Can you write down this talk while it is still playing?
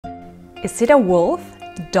Is it a wolf,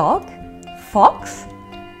 dog, fox?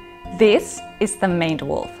 This is the maned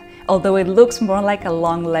wolf, although it looks more like a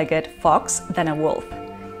long-legged fox than a wolf.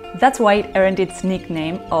 That's why it earned its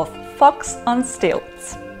nickname of Fox on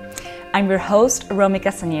Stilts. I'm your host, Romi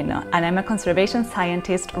Castagnino, and I'm a conservation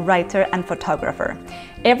scientist, writer, and photographer.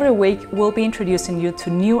 Every week, we'll be introducing you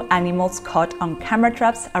to new animals caught on camera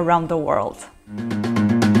traps around the world.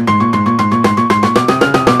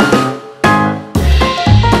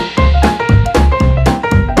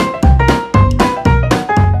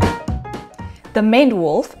 The maned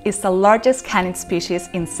wolf is the largest canid species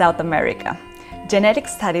in South America. Genetic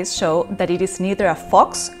studies show that it is neither a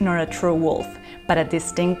fox nor a true wolf, but a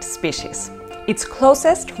distinct species. Its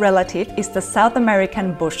closest relative is the South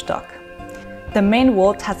American bush dog. The maned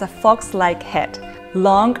wolf has a fox-like head,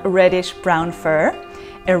 long reddish-brown fur,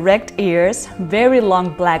 erect ears, very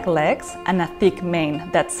long black legs, and a thick mane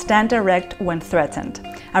that stand erect when threatened,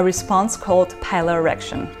 a response called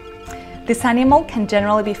piloerection. This animal can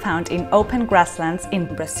generally be found in open grasslands in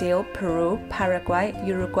Brazil, Peru, Paraguay,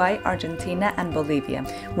 Uruguay, Argentina, and Bolivia,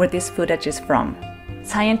 where this footage is from.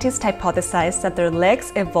 Scientists hypothesize that their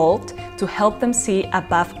legs evolved to help them see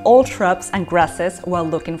above all shrubs and grasses while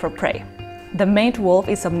looking for prey. The maned wolf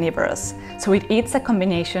is omnivorous, so it eats a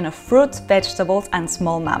combination of fruits, vegetables, and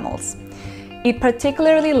small mammals. It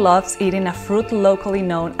particularly loves eating a fruit locally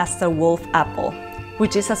known as the wolf apple,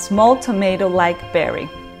 which is a small tomato-like berry.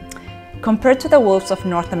 Compared to the wolves of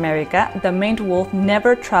North America, the maned wolf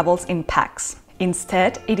never travels in packs.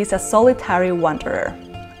 Instead, it is a solitary wanderer.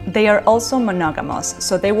 They are also monogamous,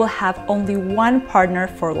 so they will have only one partner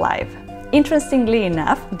for life. Interestingly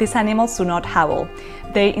enough, these animals do not howl.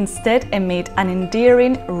 They instead emit an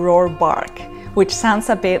endearing roar bark, which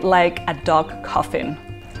sounds a bit like a dog coughing.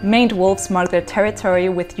 Maned wolves mark their territory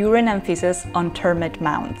with urine and feces on termite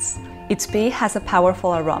mounds. Its pee has a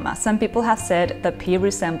powerful aroma. Some people have said the pee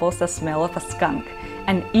resembles the smell of a skunk,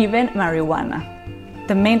 and even marijuana.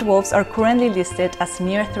 The maned wolves are currently listed as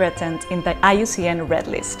near threatened in the IUCN Red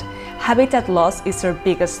List. Habitat loss is their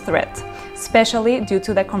biggest threat, especially due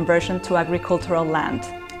to the conversion to agricultural land.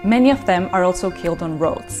 Many of them are also killed on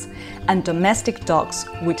roads, and domestic dogs,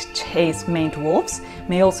 which chase maned wolves,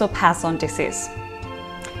 may also pass on disease.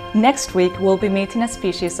 Next week, we'll be meeting a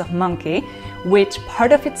species of monkey, which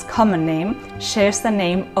part of its common name shares the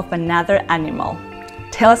name of another animal.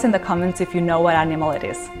 Tell us in the comments if you know what animal it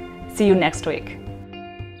is. See you next week.